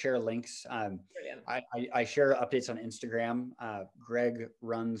sure to share links. I share updates on Instagram. Greg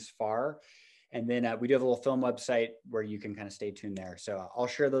runs far. And then we do have a little film website where you can kind of stay tuned there. So I'll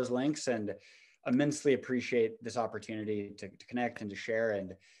share those links, and immensely appreciate this opportunity to connect and to share.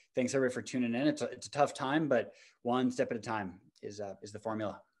 And thanks everybody for tuning in. It's a tough time, but one step at a time is the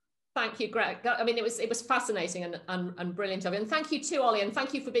formula. Thank you, Greg. I mean, it was fascinating and brilliant of you. And thank you too, Ollie. And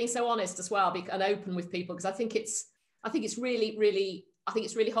thank you for being so honest as well, and open with people, because I think it's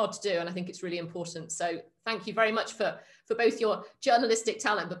really hard to do, and I think it's really important. So thank you very much for both your journalistic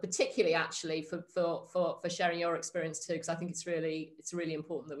talent, but particularly actually for sharing your experience too, because I think it's really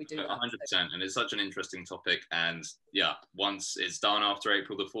important that we do that. 100%, and it's such an interesting topic. And yeah, once it's done after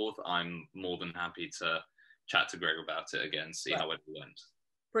April the 4th, I'm more than happy to chat to Greg about it again, see how it went.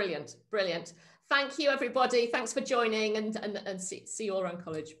 Brilliant. Thank you, everybody. Thanks for joining, and see you all around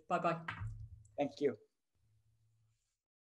college. Bye-bye. Thank you.